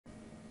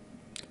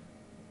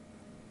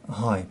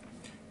Hi,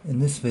 in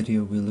this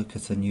video we'll look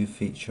at a new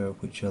feature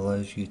which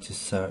allows you to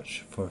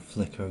search for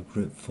Flickr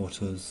group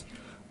photos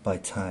by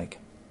tag.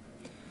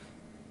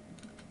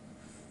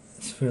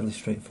 It's fairly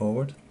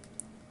straightforward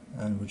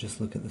and we'll just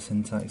look at the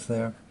syntax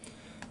there.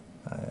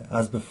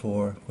 As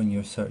before, when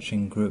you're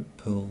searching group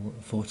pool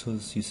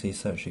photos, you say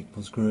search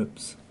equals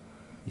groups,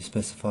 you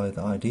specify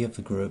the ID of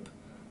the group,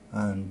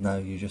 and now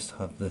you just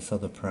have this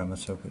other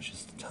parameter which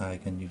is the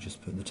tag, and you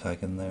just put the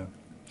tag in there.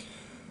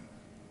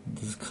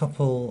 There's a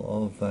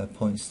couple of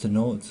points to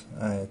note.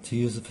 To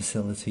use the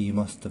facility you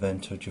must have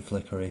entered your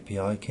Flickr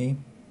API key,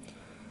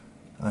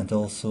 and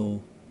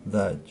also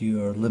that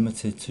you are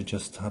limited to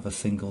just have a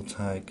single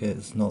tag.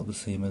 It's not the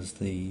same as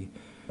the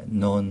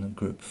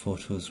non-group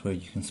photos where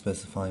you can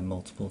specify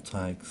multiple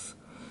tags.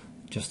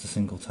 Just a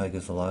single tag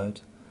is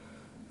allowed,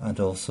 and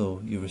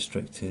also you're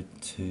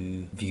restricted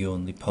to view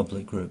only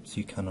public groups.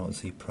 You cannot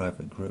see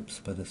private groups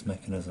by this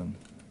mechanism.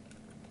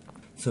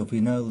 So if we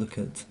now look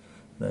at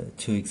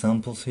two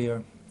examples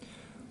here.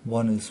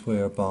 One is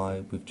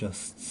whereby we've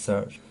just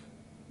searched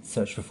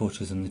for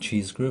photos in the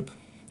cheese group,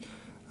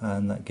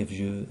 and that gives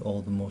you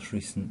all the most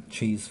recent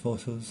cheese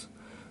photos.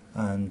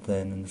 And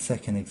then in the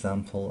second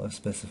example I've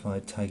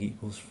specified tag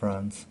equals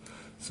France,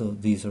 so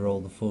these are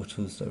all the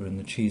photos that are in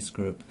the cheese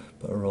group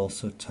but are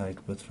also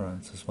tagged with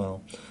France as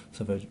well.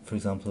 So for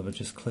example, if I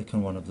just click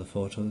on one of the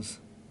photos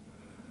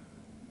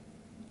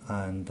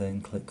and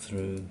then click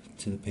through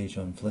to the page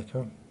on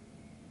Flickr,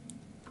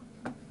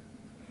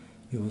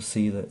 you will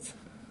see that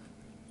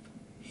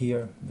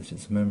here that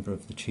it's a member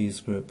of the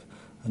cheese group,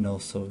 and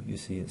also you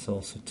see it's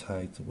also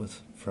tagged with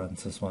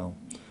France as well,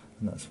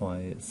 and that's why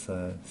it's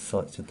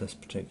selected this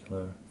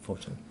particular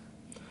photo.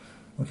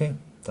 Okay,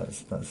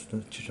 that's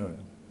the tutorial.